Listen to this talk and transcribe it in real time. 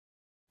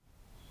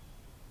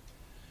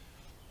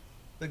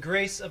The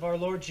grace of our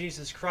Lord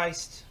Jesus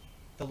Christ,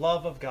 the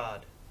love of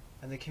God,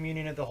 and the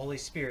communion of the Holy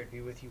Spirit be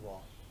with you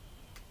all.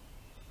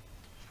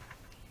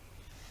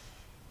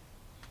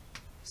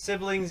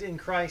 Siblings in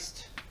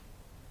Christ,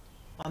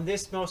 on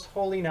this most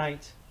holy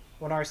night,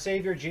 when our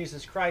Savior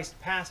Jesus Christ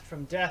passed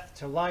from death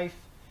to life,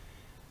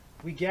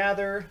 we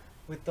gather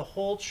with the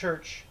whole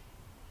church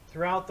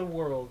throughout the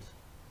world,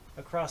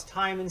 across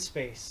time and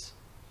space,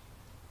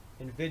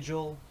 in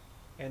vigil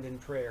and in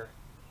prayer.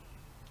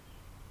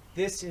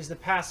 This is the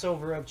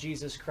Passover of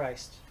Jesus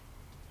Christ.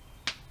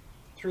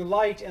 Through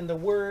light and the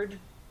Word,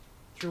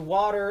 through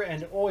water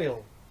and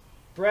oil,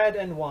 bread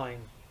and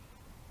wine,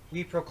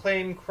 we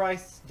proclaim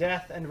Christ's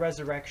death and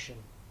resurrection,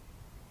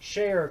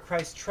 share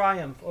Christ's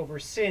triumph over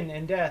sin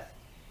and death,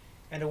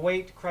 and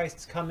await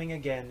Christ's coming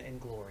again in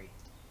glory.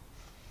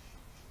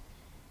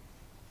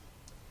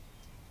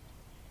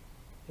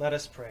 Let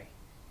us pray.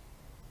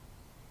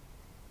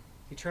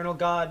 Eternal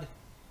God,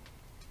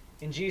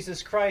 in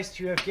Jesus Christ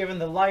you have given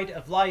the light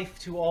of life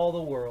to all the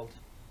world.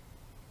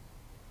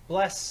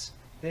 Bless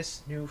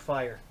this new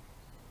fire,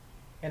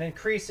 and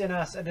increase in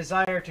us a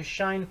desire to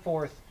shine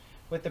forth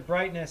with the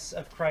brightness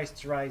of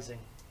Christ's rising,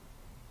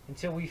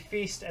 until we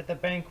feast at the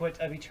banquet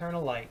of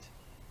eternal light,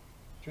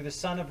 through the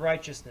Son of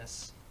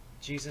Righteousness,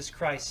 Jesus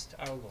Christ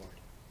our Lord.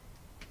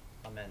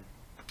 Amen.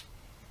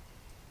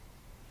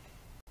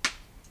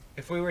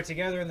 If we were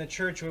together in the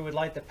church, we would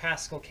light the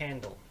Paschal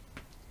candle,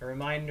 a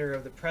reminder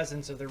of the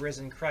presence of the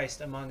risen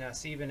Christ among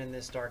us, even in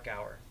this dark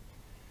hour.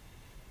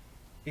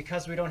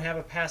 Because we don't have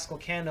a Paschal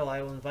candle,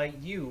 I will invite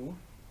you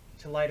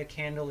to light a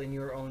candle in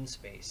your own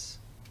space,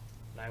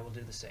 and I will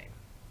do the same.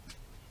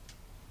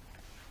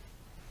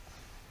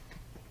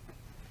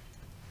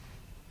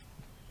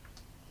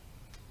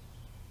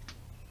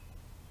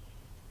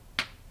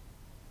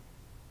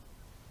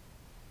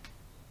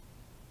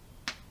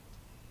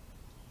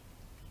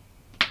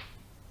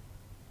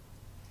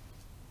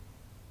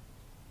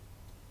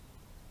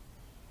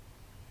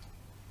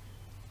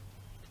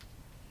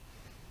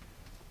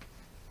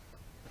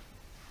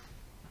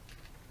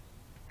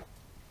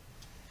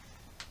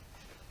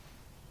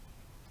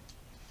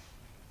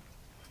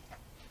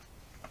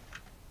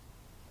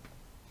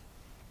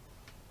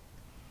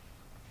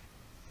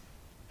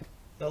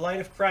 The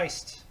light of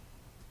Christ,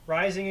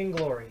 rising in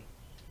glory,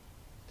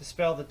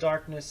 dispel the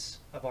darkness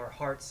of our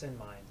hearts and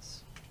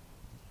minds.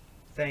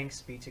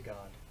 Thanks be to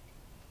God.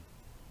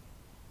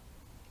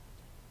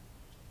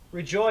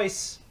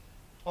 Rejoice,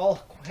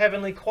 all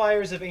heavenly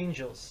choirs of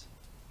angels.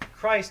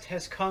 Christ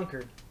has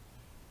conquered.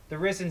 The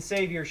risen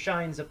Savior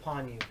shines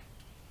upon you.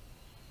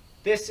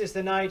 This is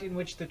the night in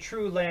which the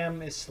true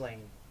Lamb is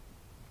slain.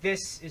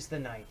 This is the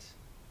night.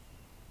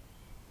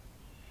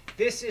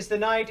 This is the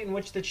night in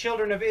which the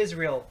children of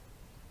Israel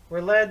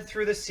were led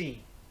through the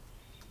sea.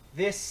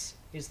 This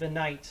is the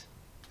night.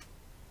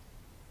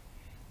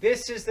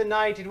 This is the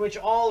night in which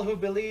all who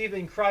believe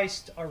in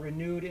Christ are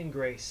renewed in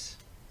grace.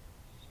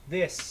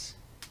 This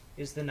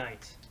is the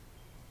night.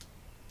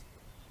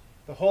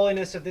 The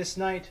holiness of this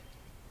night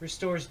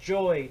restores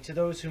joy to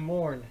those who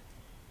mourn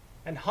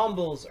and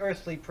humbles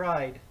earthly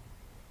pride.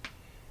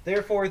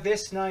 Therefore,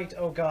 this night,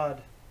 O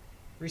God,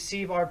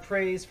 receive our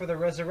praise for the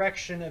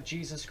resurrection of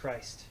Jesus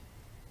Christ.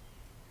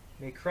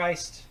 May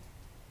Christ,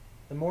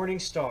 the morning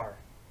star,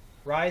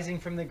 rising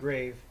from the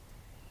grave,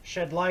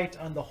 shed light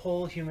on the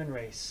whole human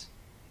race.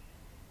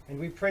 And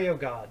we pray, O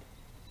God,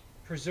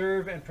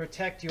 preserve and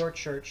protect your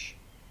church,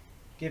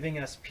 giving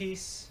us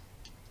peace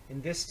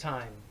in this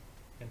time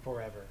and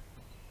forever.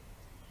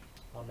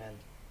 Amen.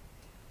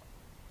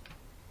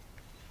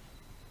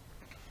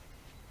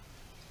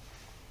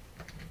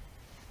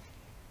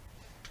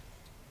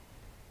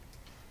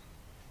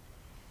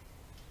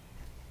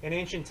 In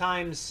ancient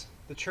times,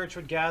 the church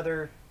would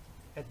gather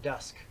at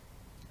dusk.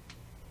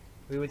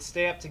 We would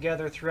stay up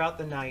together throughout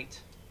the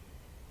night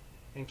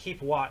and keep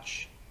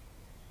watch,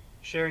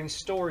 sharing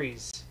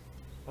stories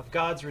of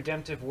God's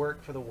redemptive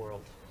work for the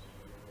world.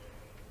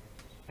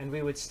 And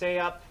we would stay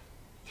up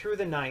through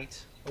the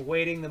night,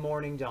 awaiting the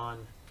morning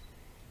dawn,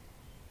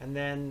 and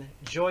then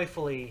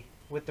joyfully,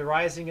 with the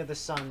rising of the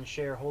sun,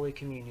 share Holy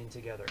Communion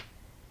together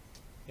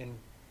in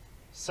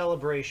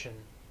celebration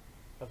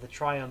of the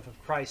triumph of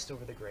Christ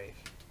over the grave.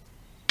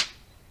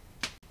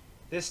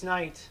 This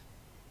night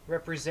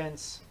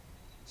represents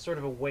sort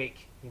of a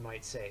wake, you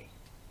might say.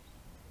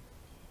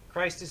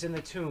 Christ is in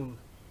the tomb,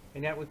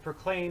 and yet we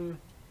proclaim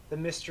the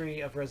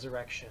mystery of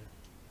resurrection,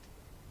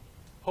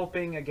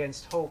 hoping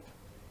against hope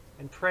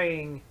and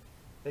praying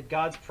that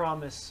God's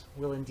promise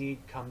will indeed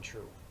come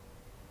true.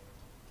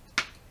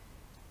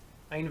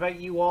 I invite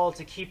you all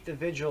to keep the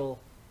vigil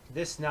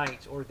this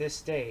night or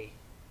this day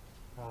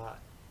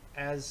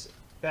as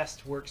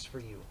best works for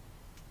you.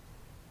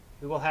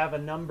 We will have a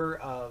number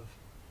of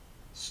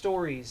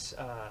stories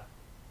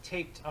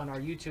taped on our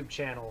YouTube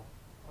channel.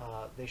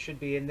 They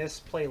should be in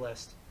this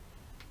playlist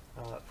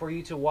for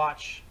you to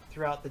watch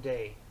throughout the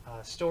day.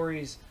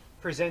 Stories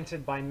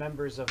presented by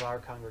members of our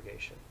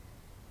congregation.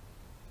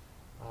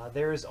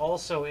 There is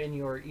also in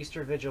your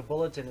Easter Vigil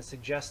bulletin a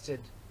suggested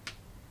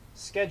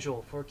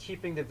schedule for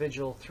keeping the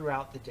vigil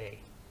throughout the day,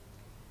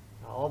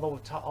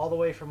 all the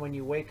way from when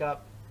you wake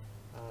up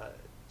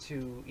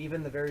to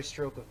even the very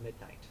stroke of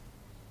midnight.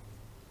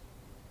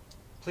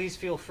 Please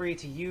feel free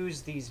to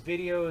use these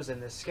videos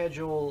and this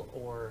schedule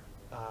or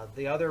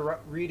the other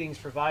readings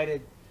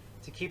provided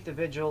to keep the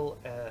vigil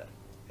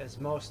as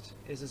most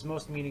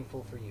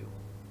meaningful for you.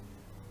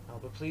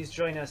 But please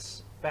join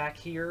us back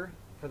here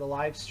for the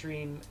live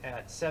stream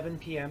at 7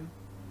 p.m.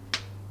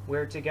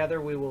 where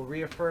together we will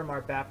reaffirm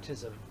our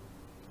baptism,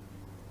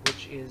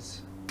 which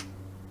is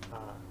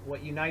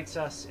what unites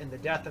us in the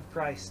death of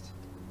Christ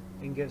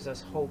and gives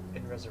us hope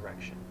in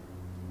resurrection.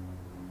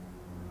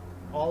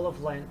 All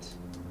of Lent,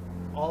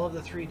 all of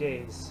the 3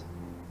 days,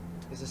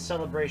 is a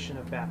celebration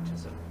of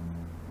baptism.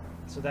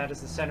 So that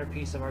is the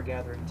centerpiece of our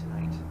gathering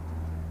tonight.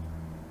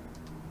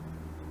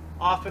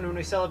 Often when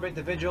we celebrate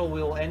the Vigil,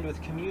 we will end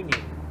with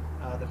communion,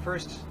 the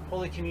first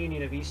Holy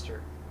Communion of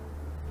Easter.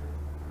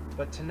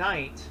 But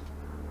tonight,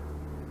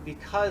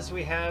 because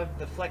we have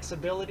the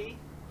flexibility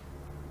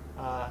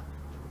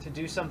to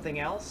do something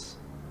else,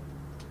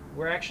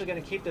 we're actually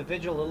going to keep the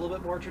Vigil a little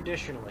bit more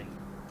traditionally.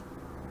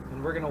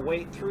 And we're going to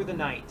wait through the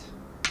night,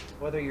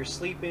 whether you're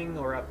sleeping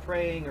or up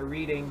praying or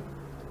reading,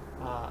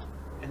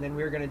 and then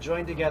we're going to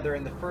join together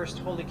in the first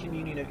Holy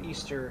Communion of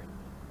Easter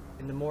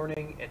in the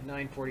morning at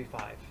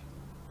 9:45.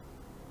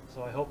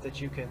 So I hope that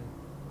you can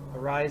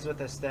arise with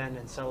us then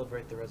and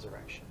celebrate the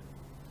resurrection.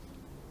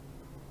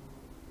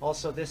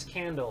 Also, this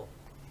candle,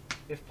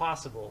 if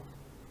possible,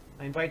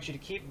 I invite you to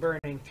keep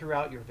burning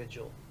throughout your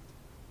vigil.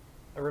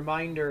 A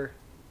reminder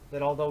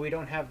that although we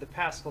don't have the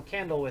Paschal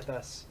candle with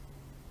us,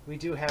 we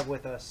do have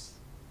with us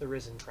the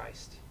risen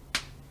Christ,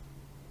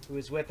 who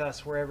is with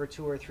us wherever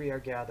 2 or 3 are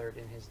gathered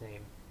in his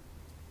name.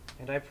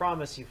 And I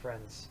promise you,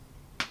 friends,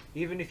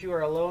 even if you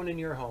are alone in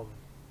your home,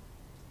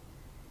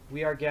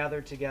 we are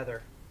gathered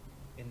together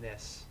in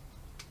this.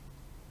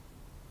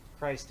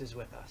 Christ is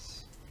with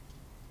us.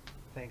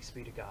 Thanks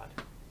be to God.